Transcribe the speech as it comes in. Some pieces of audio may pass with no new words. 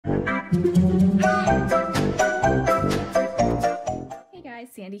Hey guys,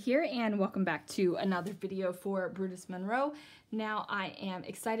 Sandy here, and welcome back to another video for Brutus Monroe. Now I am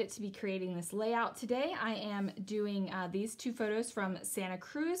excited to be creating this layout today. I am doing these two photos from Santa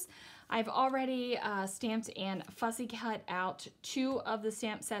Cruz. I've already stamped and fussy cut out two of the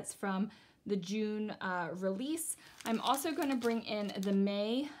stamp sets from the June release. I'm also going to bring in the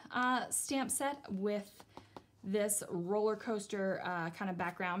May stamp set with this roller coaster kind of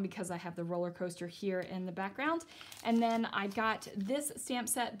background because I have the roller coaster here in the background. And then I got this stamp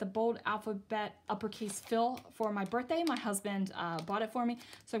set, the bold alphabet uppercase fill, for my birthday. My husband bought it for me,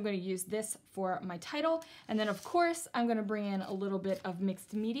 so I'm going to use this for my title. And then of course I'm going to bring in a little bit of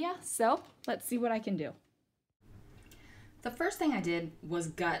mixed media, so let's see what I can do. The first thing I did was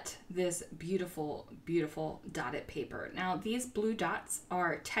gut this beautiful, beautiful dotted paper. Now these blue dots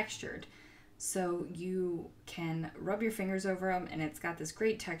are textured, so you can rub your fingers over them and it's got this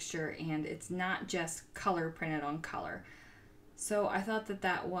great texture, and it's not just color printed on color. So I thought that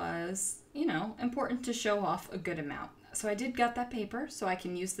that was, you know, important to show off a good amount. So I did gut that paper so I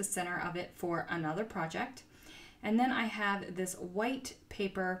can use the center of it for another project. And then I have this white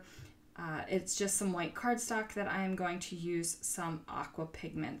paper. It's just some white cardstock that I am going to use some Aqua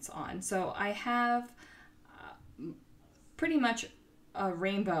Pigments on. So I have pretty much a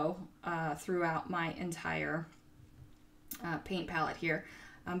rainbow throughout my entire paint palette here,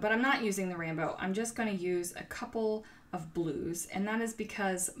 but I'm not using the rainbow. I'm just going to use a couple of blues, and that is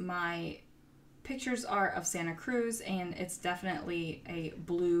because my pictures are of Santa Cruz and it's definitely a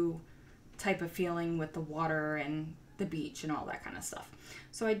blue type of feeling with the water and the beach and all that kind of stuff.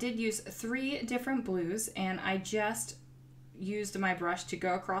 So I did use 3 different blues, and I just used my brush to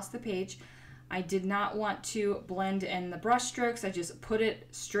go across the page. I did not want to blend in the brush strokes. I just put it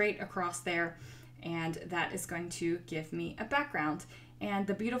straight across there, and that is going to give me a background. And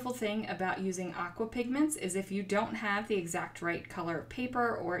the beautiful thing about using Aqua Pigments is if you don't have the exact right color of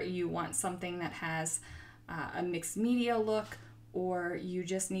paper, or you want something that has a mixed media look, or you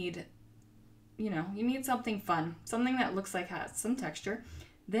just need, you know, you need something fun, something that looks like has some texture,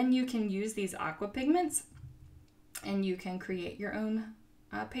 then you can use these Aqua Pigments and you can create your own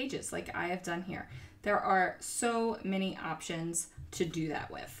pages like I have done here. There are so many options to do that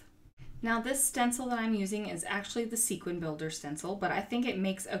with. Now this stencil that I'm using is actually the Sequin Builder stencil, but I think it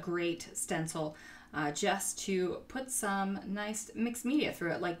makes a great stencil just to put some nice mixed media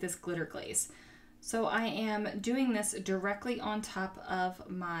through it, like this Glitter Glaze. So I am doing this directly on top of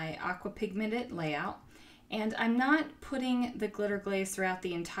my Aqua Pigmented layout, and I'm not putting the Glitter Glaze throughout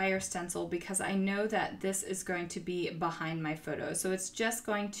the entire stencil because I know that this is going to be behind my photo. So it's just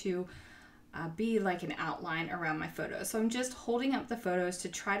going to be like an outline around my photo. So I'm just holding up the photos to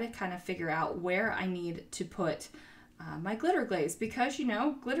try to kind of figure out where I need to put my Glitter Glaze, because, you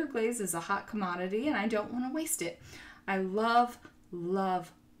know, Glitter Glaze is a hot commodity and I don't want to waste it. I love, love,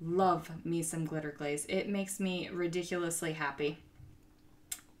 love me some Glitter Glaze. It makes me ridiculously happy.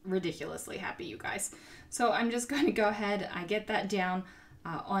 Ridiculously happy, you guys. So I'm just going to go ahead, I get that down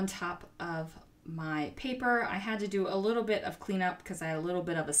on top of my paper. I had to do a little bit of cleanup because I had a little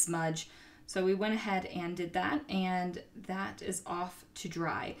bit of a smudge. So we went ahead and did that, and that is off to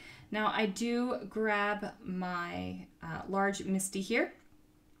dry. Now I do grab my large MISTI here,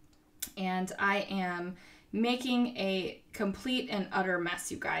 and I am making a complete and utter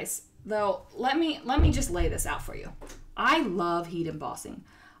mess, you guys. Though let me just lay this out for you. I love heat embossing.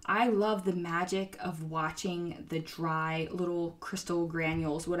 I love the magic of watching the dry little crystal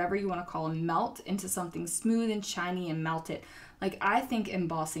granules, whatever you want to call them, melt into something smooth and shiny and melt it. Like, I think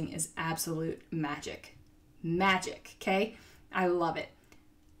embossing is absolute magic. Magic, okay? I love it.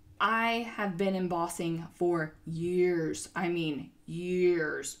 I have been embossing for years. I mean,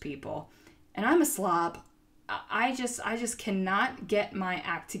 years, people. And I'm a slob. I just cannot get my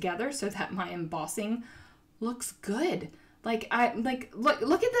act together so that my embossing looks good. Look at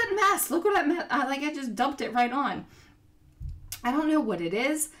that mess. Look what I just dumped it right on. I don't know what it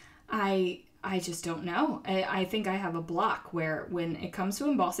is. I just don't know. I think I have a block where when it comes to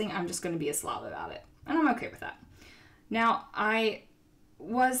embossing, I'm just going to be a slob about it. And I'm okay with that. Now, I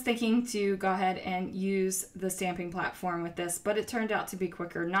was thinking to go ahead and use the stamping platform with this, but it turned out to be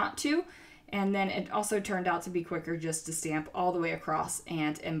quicker not to. And then it also turned out to be quicker just to stamp all the way across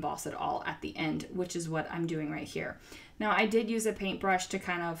and emboss it all at the end, which is what I'm doing right here. Now, I did use a paintbrush to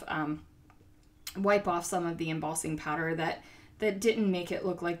kind of wipe off some of the embossing powder that didn't make it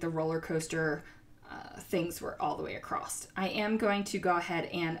look like the roller coaster things were all the way across. I am going to go ahead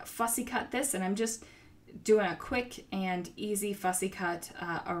and fussy cut this, and I'm just doing a quick and easy fussy cut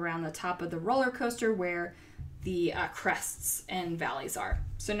around the top of the roller coaster where the crests and valleys are.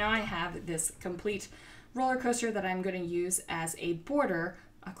 So now I have this complete roller coaster that I'm going to use as a border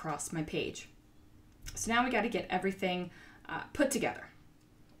across my page. So now we got to get everything put together.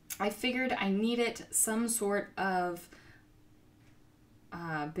 I figured I needed some sort of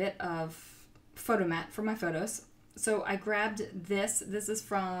bit of photo mat for my photos. So I grabbed this. This is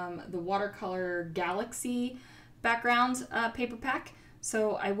from the Watercolor Galaxy background paper pack.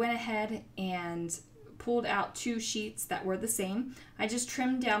 So I went ahead and pulled out 2 sheets that were the same. I just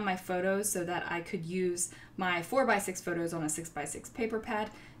trimmed down my photos so that I could use my 4x6 photos on a 6x6 paper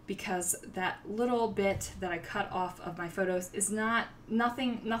pad, because that little bit that I cut off of my photos is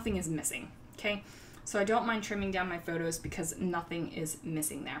nothing is missing, okay? So I don't mind trimming down my photos because nothing is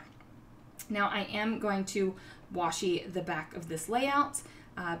missing there. Now I am going to washi the back of this layout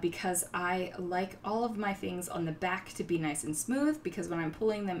because I like all of my things on the back to be nice and smooth, because when I'm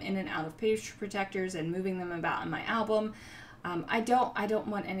pulling them in and out of page protectors and moving them about in my album, I don't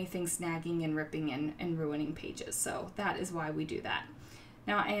want anything snagging and ripping and ruining pages. So that is why we do that.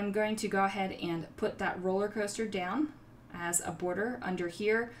 Now I am going to go ahead and put that roller coaster down as a border under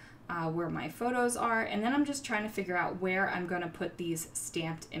here where my photos are, and then I'm just trying to figure out where I'm going to put these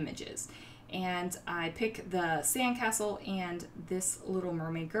stamped images. And I pick the sandcastle and this little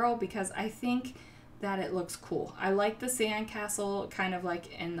mermaid girl because I think that it looks cool. I like the sandcastle kind of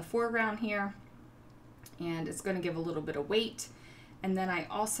like in the foreground here, and it's going to give a little bit of weight. And then I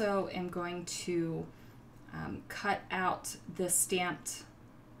also am going to cut out the stamped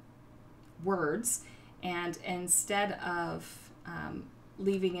words, and instead of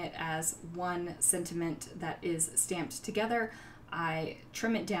leaving it as one sentiment that is stamped together, I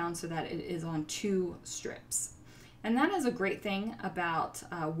trim it down so that it is on 2 strips. And that is a great thing about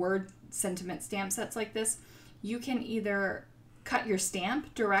word sentiment stamp sets like this. You can either cut your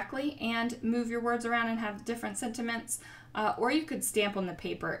stamp directly and move your words around and have different sentiments, or you could stamp on the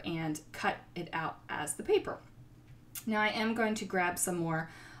paper and cut it out as the paper. Now I am going to grab some more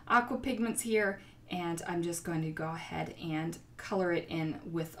Aqua Pigments here, and I'm just going to go ahead and color it in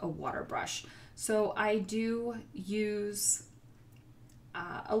with a water brush. So I do use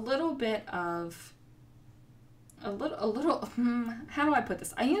a little bit of, how do I put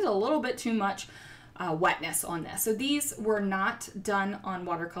this? I use a little bit too much wetness on this. So these were not done on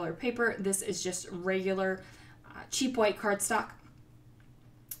watercolor paper. This is just regular cheap white cardstock.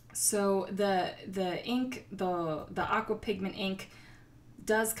 So the ink, the Aqua Pigment ink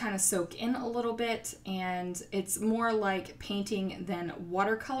does kind of soak in a little bit, and it's more like painting than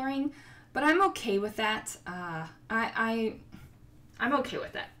watercoloring, but I'm okay with that. I'm okay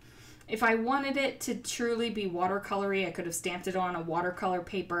with that. If I wanted it to truly be watercolory, I could have stamped it on a watercolor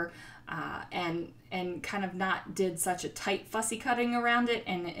paper and kind of not did such a tight fussy cutting around it,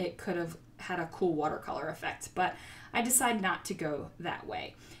 and it could have had a cool watercolor effect, but I decided not to go that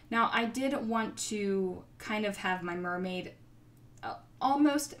way. Now I did want to kind of have my mermaid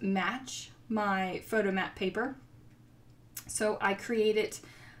almost match my photo mat paper, so I created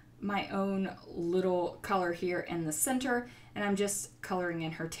my own little color here in the center, and I'm just coloring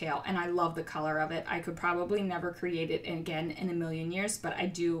in her tail, and I love the color of it. I could probably never create it again in a million years, but I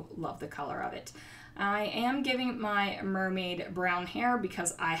do love the color of it. I am giving my mermaid brown hair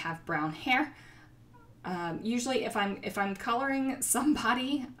because I have brown hair. Usually if I'm coloring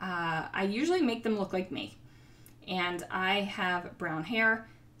somebody, I usually make them look like me, and I have brown hair,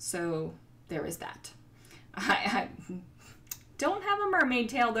 so there is that. I don't have a mermaid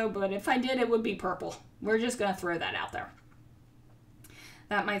tail though, but if I did, it would be purple. We're just gonna throw that out there.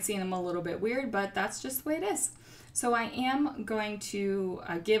 That might seem a little bit weird, but that's just the way it is. So I am going to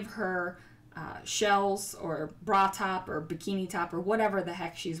give her shells or bra top or bikini top or whatever the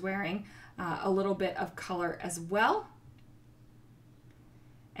heck she's wearing a little bit of color as well.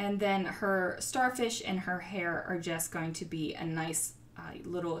 And then her starfish and her hair are just going to be a nice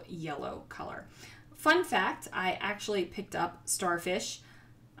little yellow color. Fun fact, I actually picked up starfish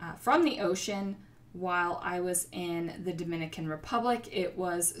from the ocean while I was in the Dominican Republic. It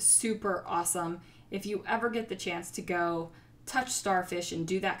was super awesome. If you ever get the chance to go touch starfish and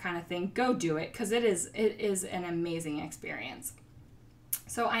do that kind of thing, go do it, because it is an amazing experience.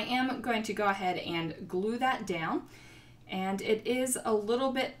 So I am going to go ahead and glue that down, and it is a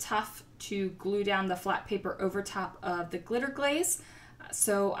little bit tough to glue down the flat paper over top of the glitter glaze,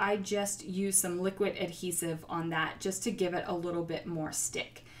 so I just use some liquid adhesive on that just to give it a little bit more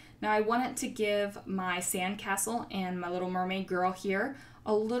stick. Now I wanted to give my sandcastle and my little mermaid girl here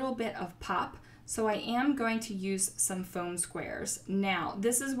a little bit of pop, so I am going to use some foam squares. Now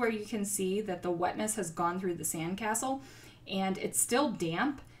this is where you can see that the wetness has gone through the sandcastle and it's still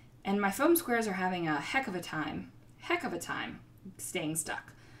damp, And my foam squares are having a heck of a time staying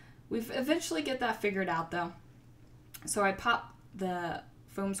stuck. We eventually get that figured out though. So I pop the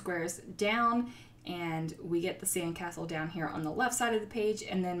foam squares down and we get the sandcastle down here on the left side of the page,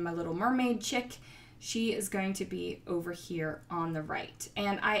 and then my little mermaid chick, she is going to be over here on the right.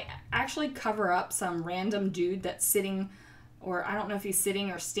 And I actually cover up some random dude that's sitting, or I don't know if he's sitting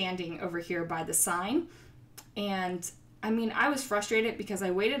or standing over here by the sign. And I mean, I was frustrated because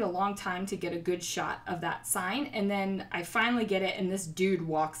I waited a long time to get a good shot of that sign, and then I finally get it and this dude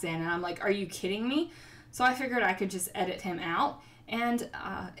walks in and I'm like, are you kidding me? So I figured I could just edit him out, and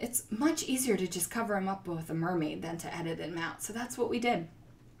it's much easier to just cover him up with a mermaid than to edit him out. So that's what we did.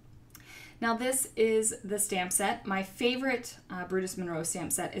 Now this is the stamp set. My favorite Brutus Monroe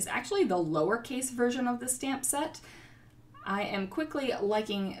stamp set is actually the lowercase version of the stamp set. I am quickly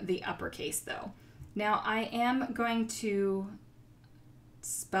liking the uppercase though. Now I am going to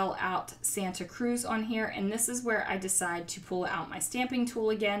spell out Santa Cruz on here, and this is where I decide to pull out my stamping tool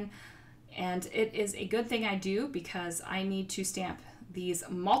again. And it is a good thing I do because I need to stamp these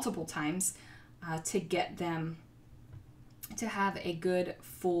multiple times to get them to have a good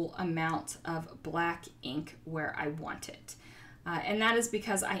full amount of black ink where I want it. And that is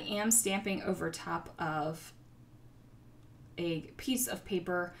because I am stamping over top of a piece of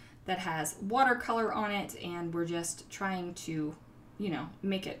paper that has watercolor on it, and we're just trying to, you know,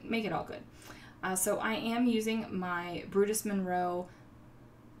 make it all good. So I am using my Brutus Monroe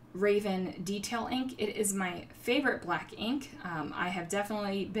Raven detail ink. It is my favorite black ink. I have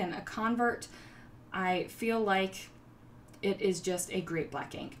definitely been a convert. I feel like it is just a great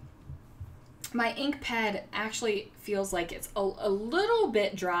black ink. My ink pad actually feels like it's a little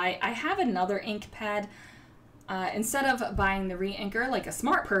bit dry. I have another ink pad. Instead of buying the re-inker like a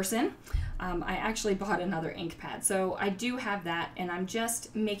smart person, I actually bought another ink pad. So I do have that, and I'm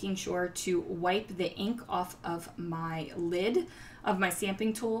just making sure to wipe the ink off of my lid of my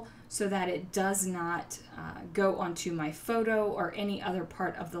stamping tool so that it does not go onto my photo or any other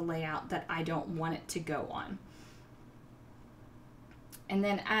part of the layout that I don't want it to go on. And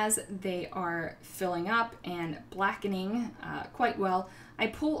then as they are filling up and blackening quite well, I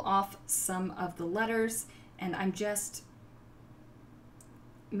pull off some of the letters, and I'm just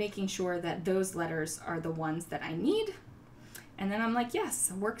making sure that those letters are the ones that I need. And then I'm like,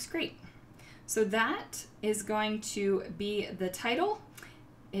 yes, works great. So that is going to be the title.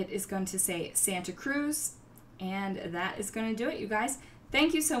 It is going to say Santa Cruz, and that is going to do it, you guys.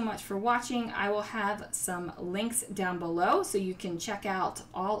 Thank you so much for watching. I will have some links down below so you can check out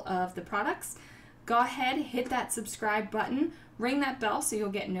all of the products. Go ahead, hit that subscribe button, ring that bell so you'll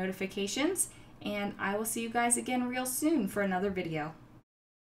get notifications, and I will see you guys again real soon for another video.